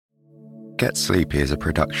Get Sleepy is a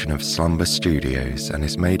production of Slumber Studios and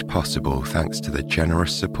is made possible thanks to the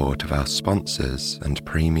generous support of our sponsors and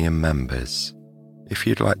premium members. If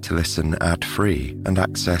you'd like to listen ad-free and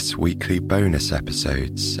access weekly bonus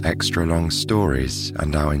episodes, extra long stories,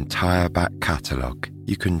 and our entire back catalogue,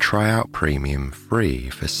 you can try out Premium free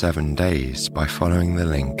for 7 days by following the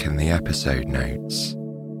link in the episode notes.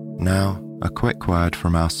 Now, a quick word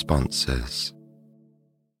from our sponsors.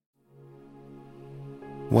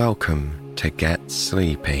 Welcome to Get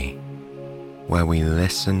Sleepy, where we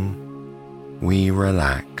listen, we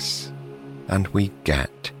relax, and we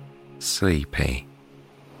get sleepy.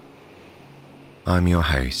 I'm your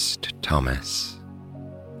host, Thomas.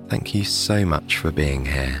 Thank you so much for being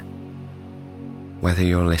here. Whether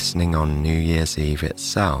you're listening on New Year's Eve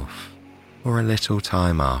itself or a little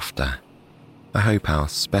time after, I hope our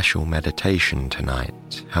special meditation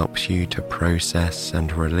tonight helps you to process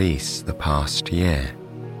and release the past year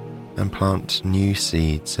and plant new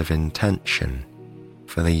seeds of intention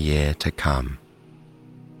for the year to come.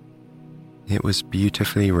 It was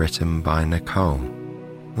beautifully written by Nicole,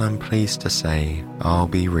 and I'm pleased to say I'll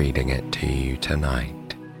be reading it to you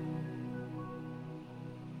tonight.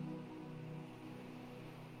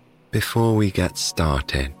 Before we get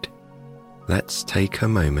started, let's take a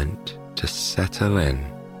moment to settle in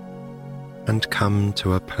and come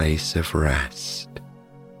to a place of rest.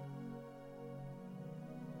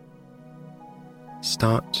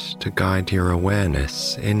 Start to guide your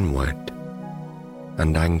awareness inward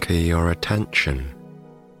and anchor your attention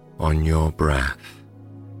on your breath.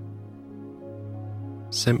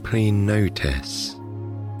 Simply notice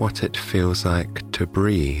what it feels like to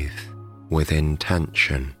breathe with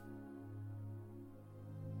intention.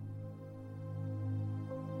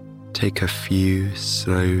 Take a few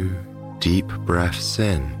slow, deep breaths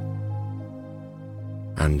in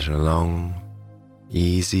and long,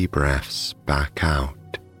 easy breaths back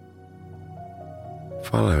out,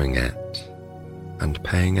 following it and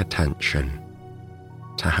paying attention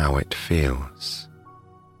to how it feels.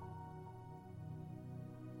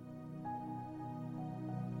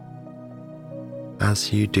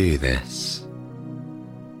 As you do this,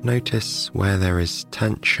 notice where there is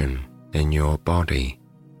tension in your body.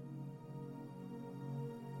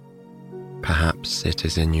 Perhaps it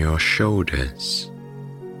is in your shoulders,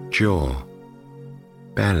 jaw,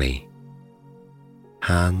 belly,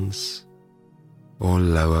 hands, or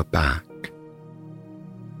lower back.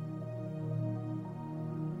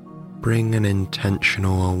 Bring an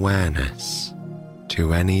intentional awareness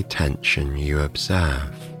to any tension you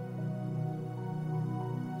observe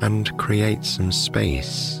and create some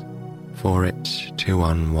space for it to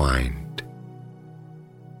unwind.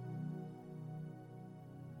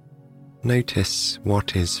 Notice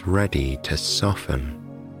what is ready to soften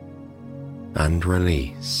and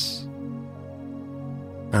release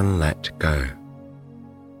and let go.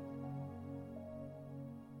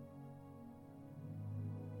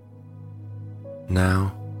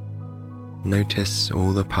 Now, notice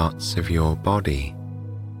all the parts of your body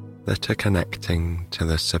that are connecting to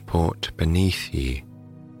the support beneath you,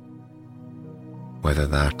 whether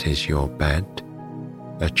that is your bed,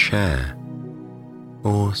 a chair,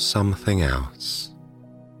 or something else.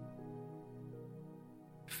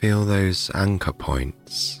 Feel those anchor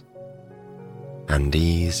points and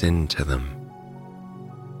ease into them,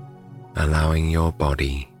 allowing your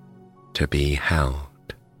body to be held.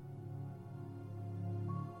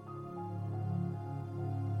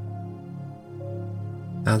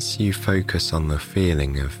 As you focus on the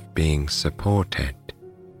feeling of being supported,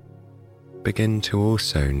 begin to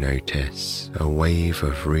also notice a wave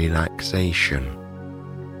of relaxation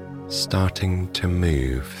starting to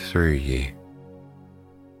move through you.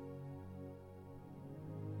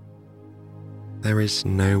 There is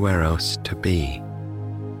nowhere else to be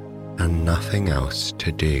and nothing else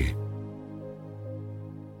to do.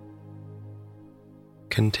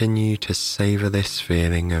 Continue to savor this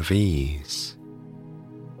feeling of ease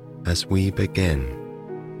as we begin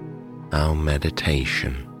our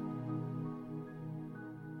meditation.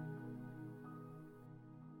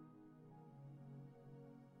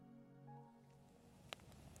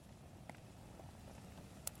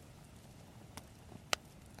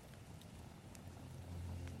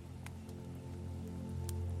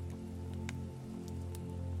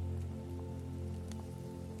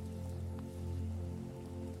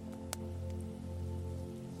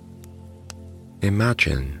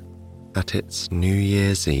 Imagine that it's New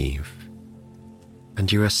Year's Eve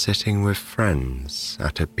and you are sitting with friends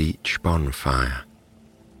at a beach bonfire.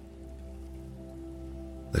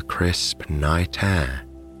 The crisp night air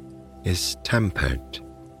is tempered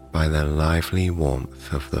by the lively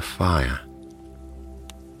warmth of the fire,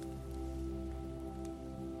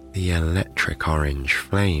 The electric orange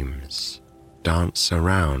flames dance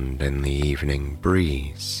around in the evening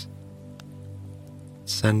breeze,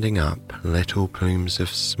 sending up little plumes of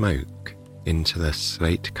smoke into the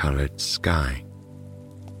slate-coloured sky.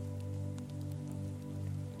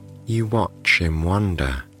 You watch in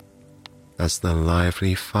wonder as the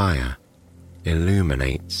lively fire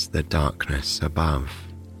illuminates the darkness above.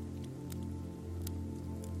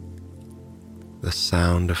 The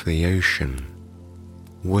sound of the ocean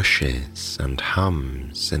whooshes and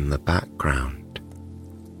hums in the background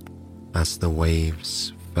as the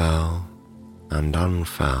waves furl and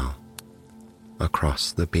unfurl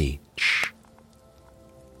across the beach.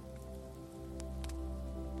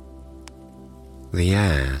 The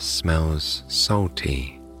air smells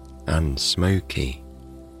salty and smoky,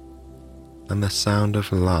 and the sound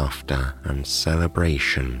of laughter and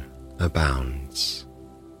celebration abounds.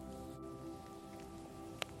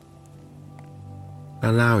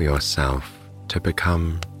 Allow yourself to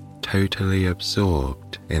become totally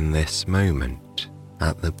absorbed in this moment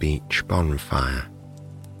at the beach bonfire,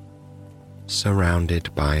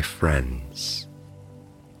 surrounded by friends.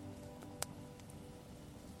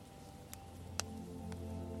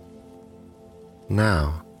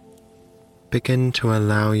 Now, begin to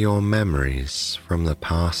allow your memories from the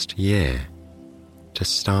past year to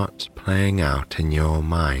start playing out in your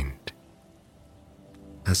mind,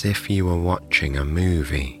 as if you were watching a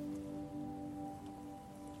movie.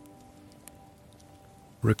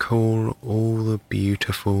 Recall all the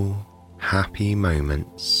beautiful, happy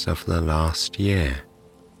moments of the last year,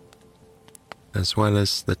 as well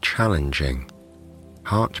as the challenging,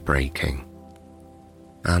 heartbreaking,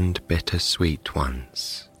 and bittersweet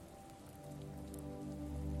ones.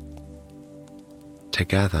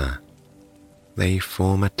 Together, they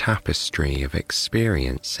form a tapestry of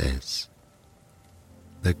experiences,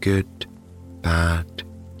 the good, bad,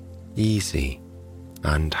 easy,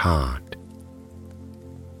 and hard.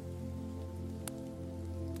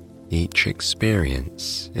 Each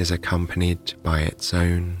experience is accompanied by its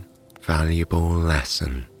own valuable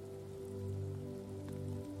lesson.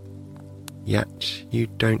 Yet you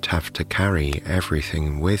don't have to carry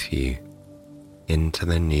everything with you into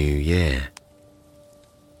the new year.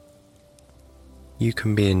 You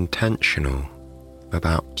can be intentional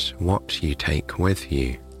about what you take with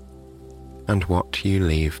you and what you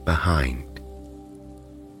leave behind.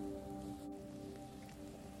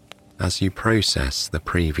 As you process the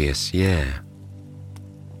previous year,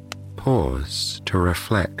 pause to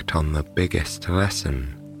reflect on the biggest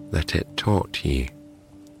lesson that it taught you.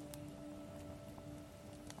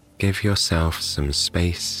 Give yourself some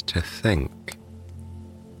space to think,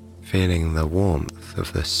 feeling the warmth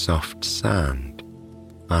of the soft sand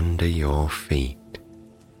under your feet.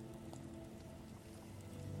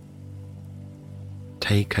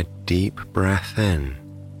 Take a deep breath in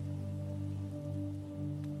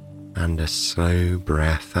and a slow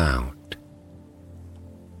breath out,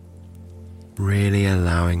 really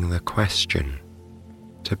allowing the question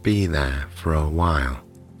to be there for a while.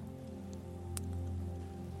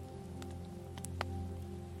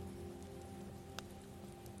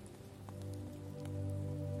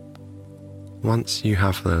 Once you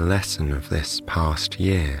have the lesson of this past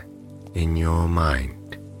year in your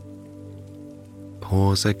mind,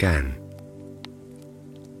 pause again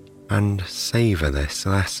and savour this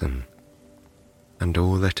lesson and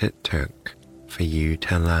all that it took for you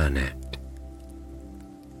to learn it.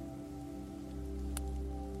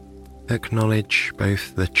 Acknowledge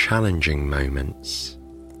both the challenging moments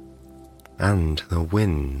and the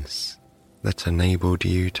wins that enabled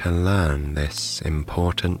you to learn this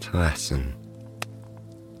important lesson,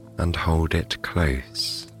 and hold it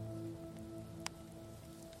close.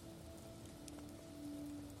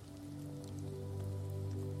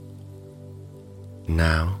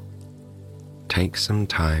 Now, take some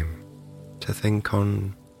time to think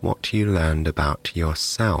on what you learned about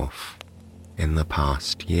yourself in the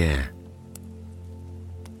past year.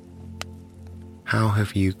 How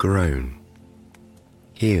have you grown,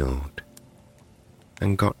 healed,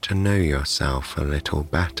 and got to know yourself a little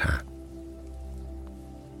better?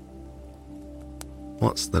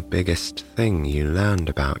 What's the biggest thing you learned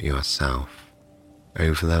about yourself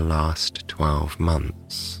over the last 12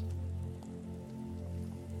 months?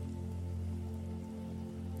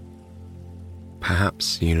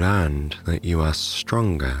 Perhaps you learned that you are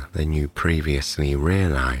stronger than you previously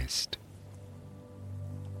realized.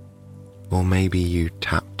 Or maybe you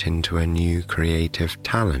tapped into a new creative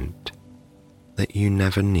talent that you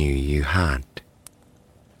never knew you had.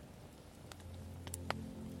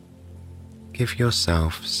 Give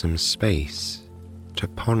yourself some space to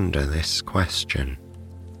ponder this question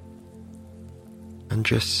and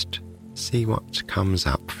just see what comes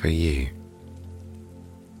up for you.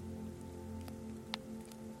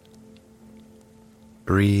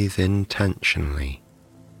 Breathe intentionally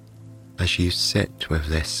as you sit with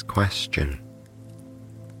this question,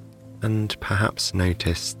 and perhaps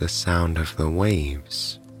notice the sound of the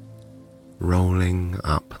waves rolling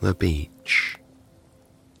up the beach.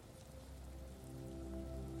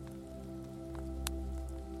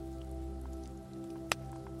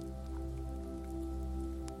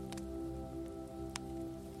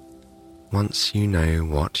 Once you know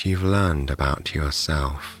what you've learned about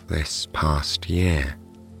yourself this past year,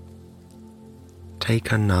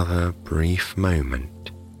 take another brief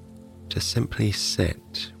moment to simply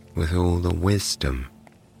sit with all the wisdom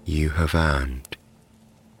you have earned.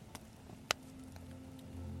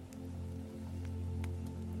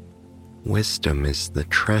 Wisdom is the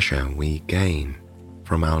treasure we gain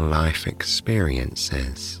from our life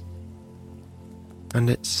experiences, and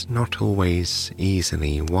it's not always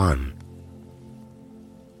easily won.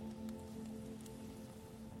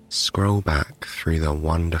 Scroll back through the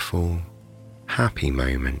wonderful, happy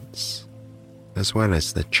moments, as well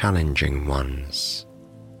as the challenging ones,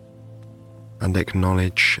 and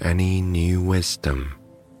acknowledge any new wisdom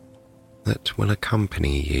that will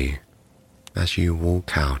accompany you as you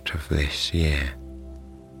walk out of this year.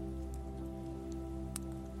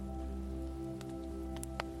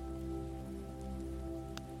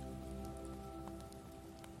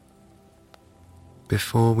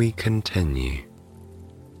 Before we continue,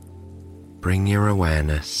 bring your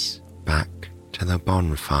awareness back to the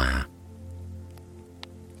bonfire.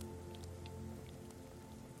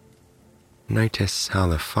 Notice how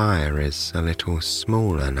the fire is a little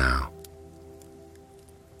smaller now.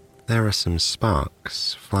 There are some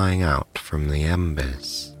sparks flying out from the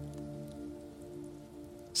embers.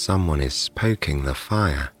 Someone is poking the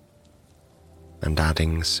fire and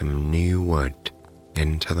adding some new wood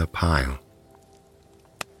into the pile.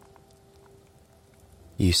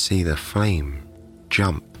 You see the flame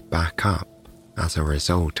jump back up as a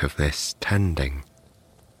result of this tending.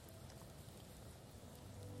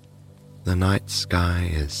 The night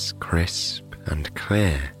sky is crisp and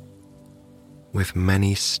clear, with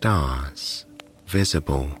many stars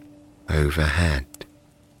visible overhead.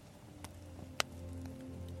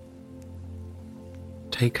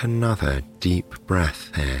 Take another deep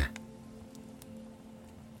breath here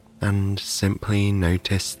and simply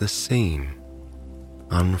notice the scene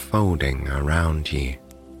unfolding around you.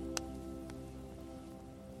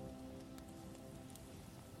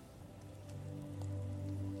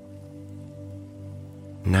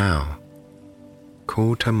 Now,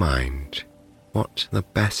 call to mind what the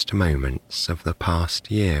best moments of the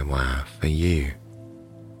past year were for you.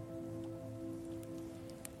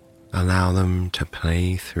 Allow them to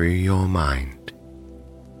play through your mind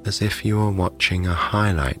as if you were watching a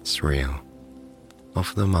highlights reel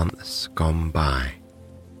of the months gone by.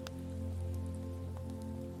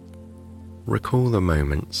 Recall the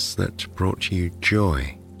moments that brought you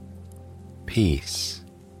joy, peace,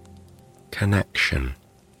 connection,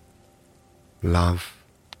 love,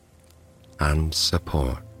 and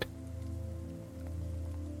support.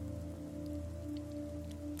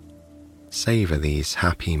 Savor these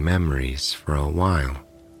happy memories for a while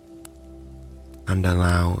and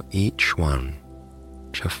allow each one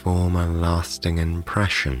to form a lasting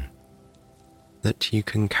impression that you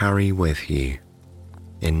can carry with you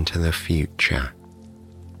into the future.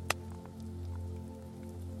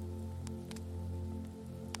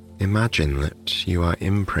 Imagine that you are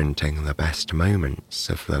imprinting the best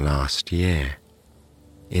moments of the last year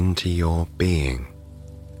into your being,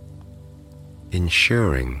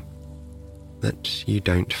 ensuring that you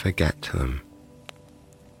don't forget them.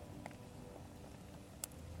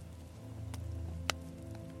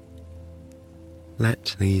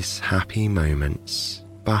 Let these happy moments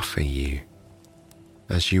buffer you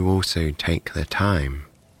as you also take the time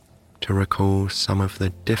to recall some of the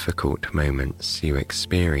difficult moments you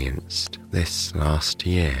experienced this last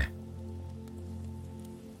year.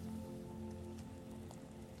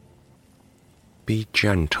 Be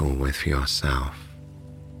gentle with yourself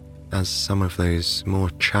as some of those more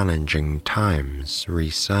challenging times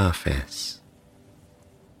resurface,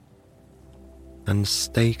 and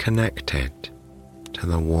stay connected to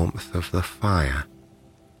the warmth of the fire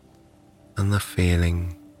and the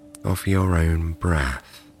feeling of your own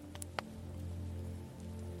breath.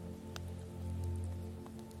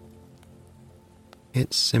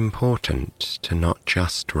 It's important to not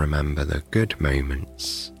just remember the good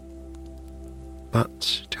moments, but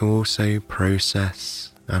to also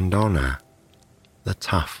process and honor the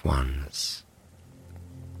tough ones.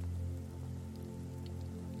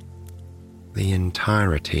 the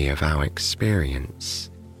entirety of our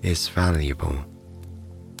experience is valuable,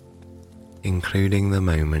 including the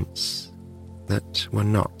moments that were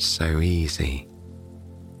not so easy.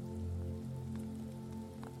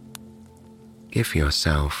 Give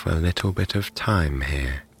yourself a little bit of time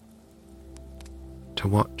here to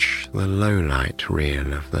watch the lowlight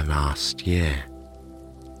reel of the last year.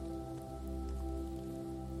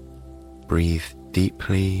 Breathe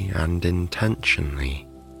deeply and intentionally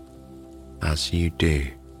as you do.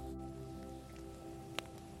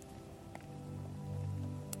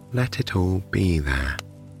 Let it all be there,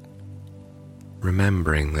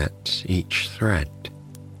 remembering that each thread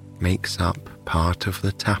makes up part of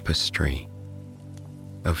the tapestry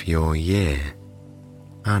of your year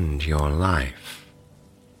and your life.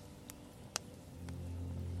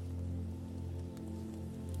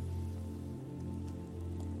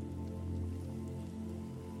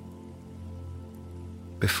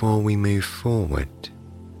 Before we move forward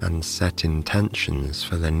and set intentions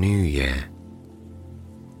for the new year,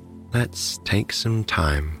 let's take some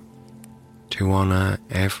time to honor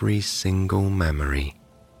every single memory,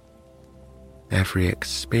 every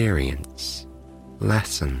experience,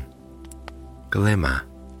 lesson, glimmer,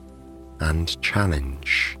 and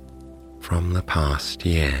challenge from the past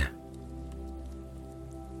year.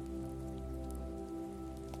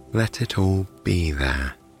 Let it all be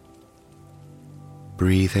there,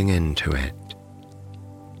 breathing into it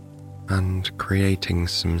and creating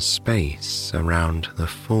some space around the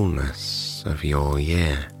fullness of your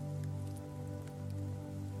year.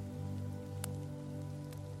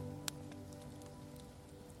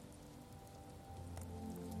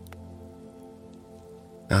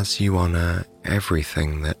 As you honor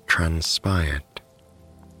everything that transpired,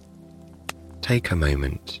 take a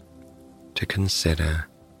moment to consider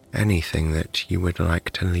anything that you would like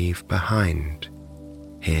to leave behind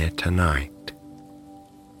here tonight.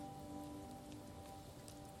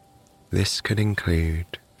 This could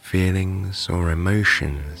include feelings or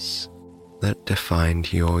emotions that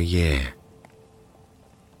defined your year.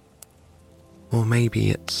 Or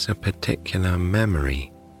maybe it's a particular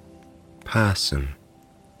memory, person,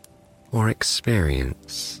 or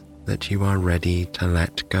experience that you are ready to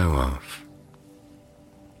let go of.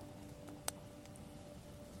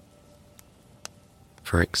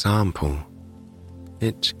 For example,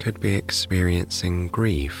 it could be experiencing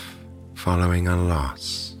grief following a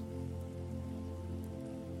loss,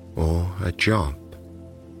 or a job,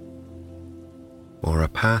 or a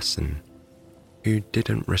person who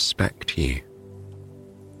didn't respect you.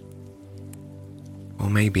 Or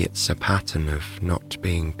maybe it's a pattern of not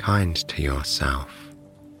being kind to yourself.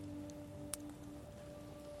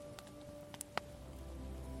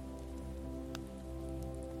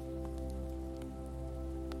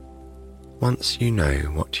 Once you know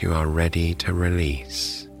what you are ready to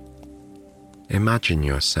release, imagine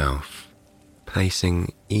yourself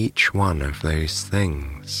placing each one of those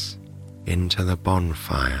things into the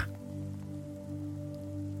bonfire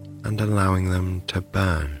and allowing them to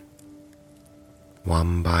burn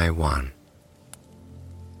one by one.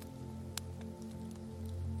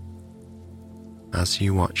 As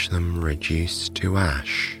you watch them reduce to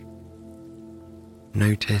ash,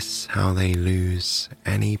 notice how they lose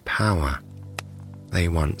any power they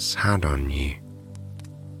once had on you.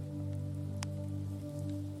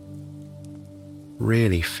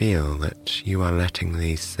 Really feel that you are letting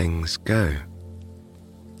these things go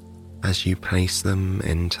as you place them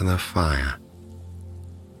into the fire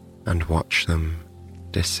and watch them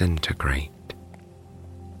disintegrate.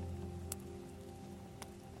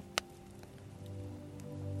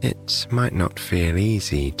 It might not feel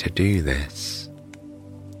easy to do this,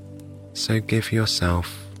 so give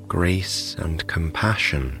yourself grace and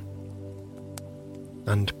compassion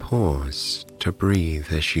and pause to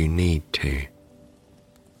breathe as you need to.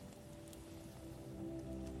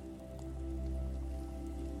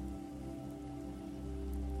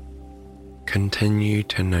 Continue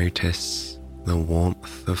to notice the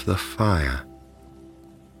warmth of the fire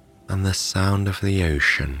and the sound of the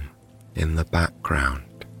ocean in the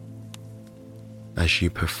background as you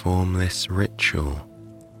perform this ritual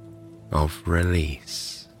of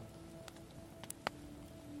release.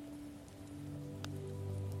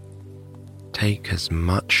 Take as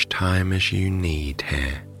much time as you need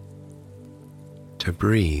here to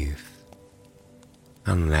breathe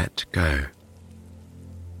and let go.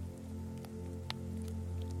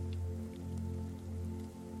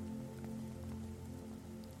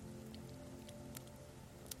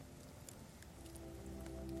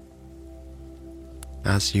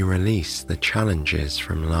 As you release the challenges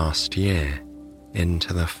from last year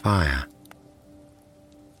into the fire,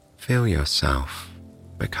 Feel yourself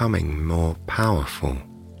becoming more powerful.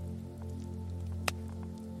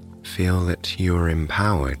 Feel that you are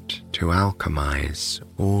empowered to alchemize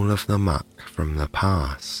all of the muck from the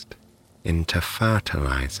past into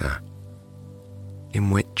fertilizer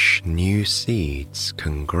in which new seeds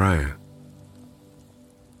can grow.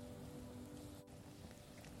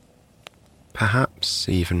 Perhaps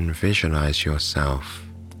even visualize yourself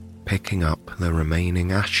picking up the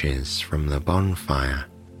remaining ashes from the bonfire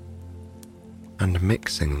and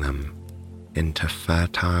mixing them into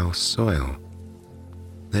fertile soil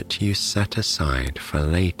that you set aside for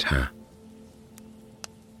later.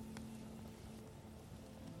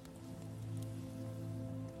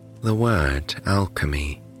 The word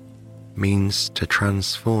alchemy means to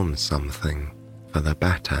transform something for the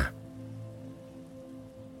better.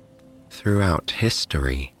 Throughout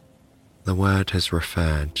history, the word has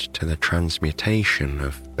referred to the transmutation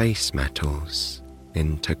of base metals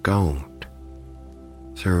into gold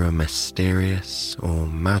through a mysterious or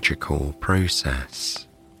magical process.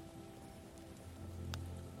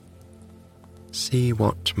 See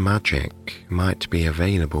what magic might be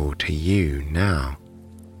available to you now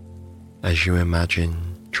as you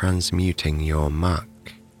imagine transmuting your muck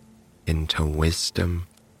into wisdom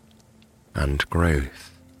and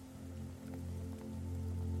growth.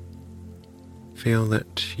 Feel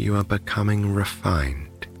that you are becoming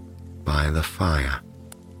refined by the fire.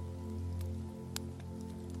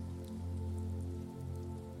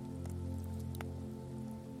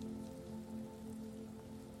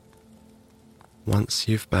 Once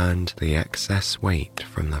you've burned the excess weight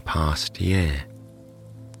from the past year,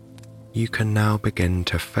 you can now begin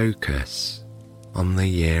to focus on the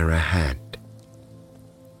year ahead.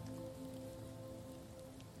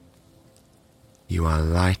 You are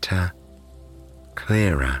lighter,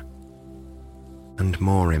 clearer, and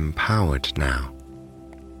more empowered now.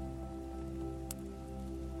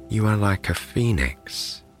 You are like a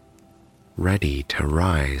phoenix, ready to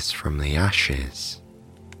rise from the ashes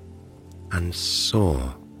and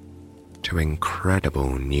soar to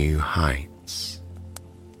incredible new heights.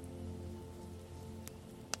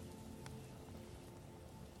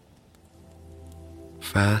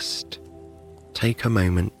 First, take a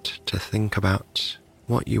moment to think about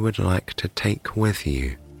what you would like to take with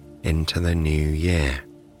you into the new year.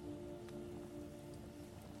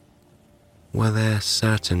 Were there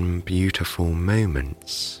certain beautiful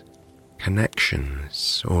moments,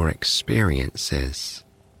 connections, or experiences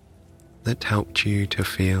that helped you to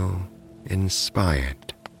feel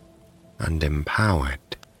inspired and empowered?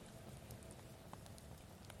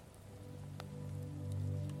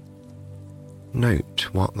 Note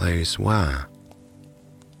what those were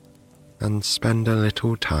and spend a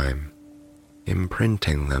little time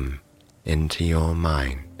imprinting them into your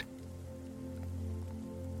mind.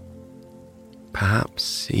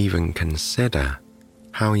 Perhaps even consider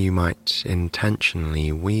how you might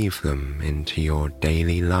intentionally weave them into your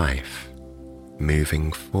daily life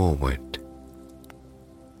moving forward.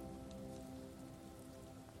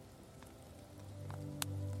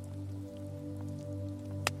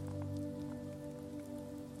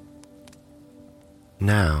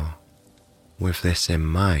 Now, with this in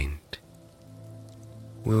mind,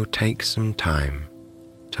 we'll take some time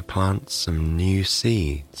to plant some new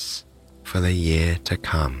seeds for the year to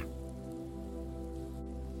come.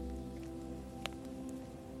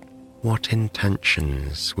 What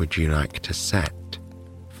intentions would you like to set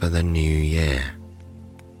for the new year?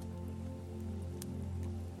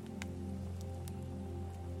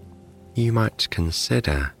 You might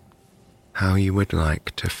consider how you would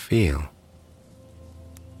like to feel,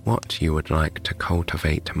 what you would like to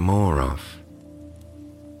cultivate more of,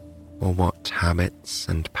 or what habits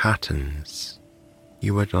and patterns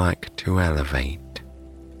you would like to elevate.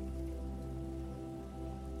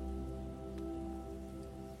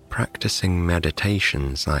 Practicing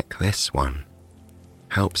meditations like this one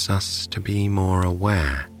helps us to be more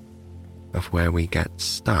aware of where we get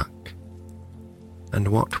stuck and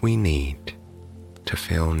what we need to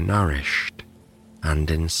feel nourished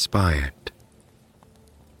and inspired.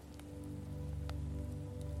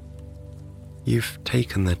 You've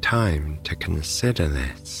taken the time to consider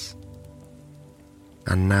this,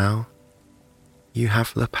 and now you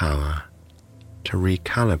have the power to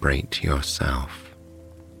recalibrate yourself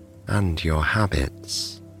and your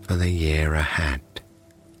habits for the year ahead.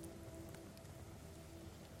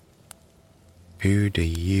 Who do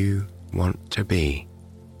you want to be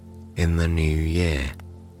in the new year?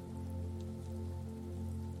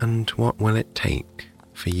 And what will it take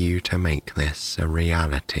for you to make this a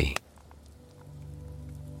reality?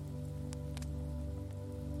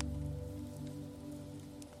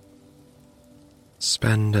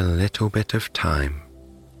 Spend a little bit of time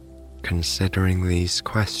considering these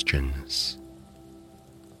questions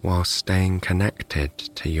while staying connected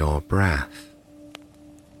to your breath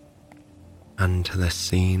and to the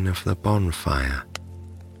scene of the bonfire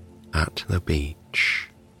at the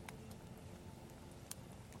beach.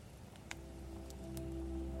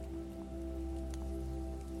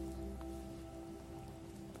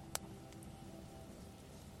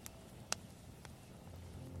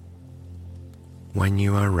 When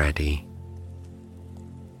you are ready,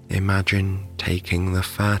 imagine taking the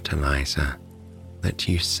fertilizer that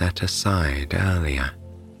you set aside earlier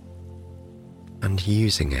and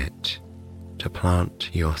using it to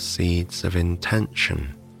plant your seeds of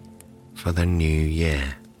intention for the new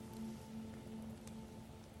year.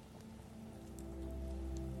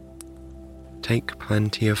 Take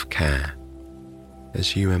plenty of care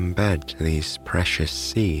as you embed these precious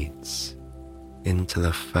seeds into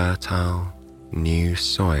the fertile new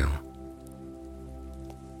soil,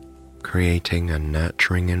 creating a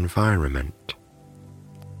nurturing environment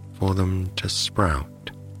for them to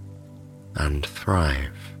sprout and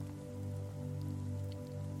thrive.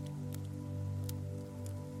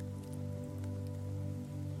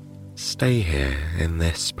 Stay here in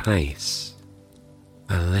this place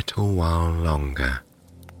a little while longer,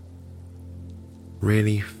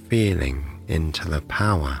 really feeling into the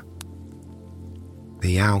power,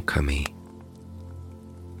 the alchemy,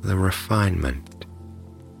 the refinement,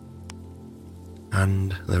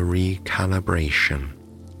 and the recalibration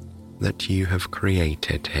that you have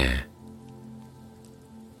created here.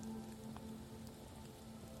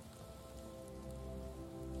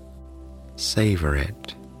 Savor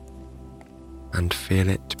it and feel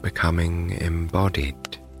it becoming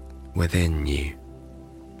embodied within you.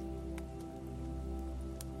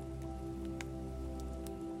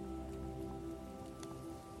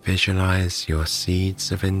 Visualize your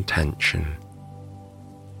seeds of intention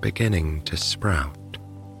beginning to sprout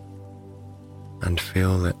and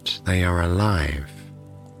feel that they are alive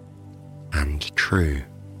and true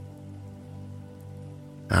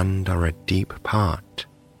and are a deep part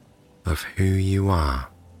of who you are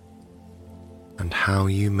and how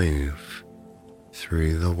you move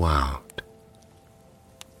through the world.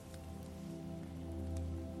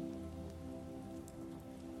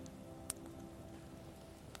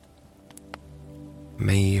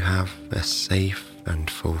 May you have a safe and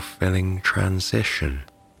fulfilling transition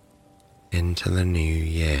into the new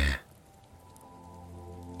year,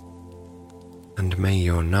 and may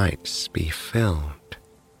your nights be filled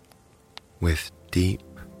with deep,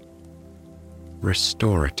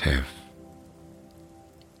 restorative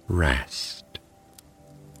rest.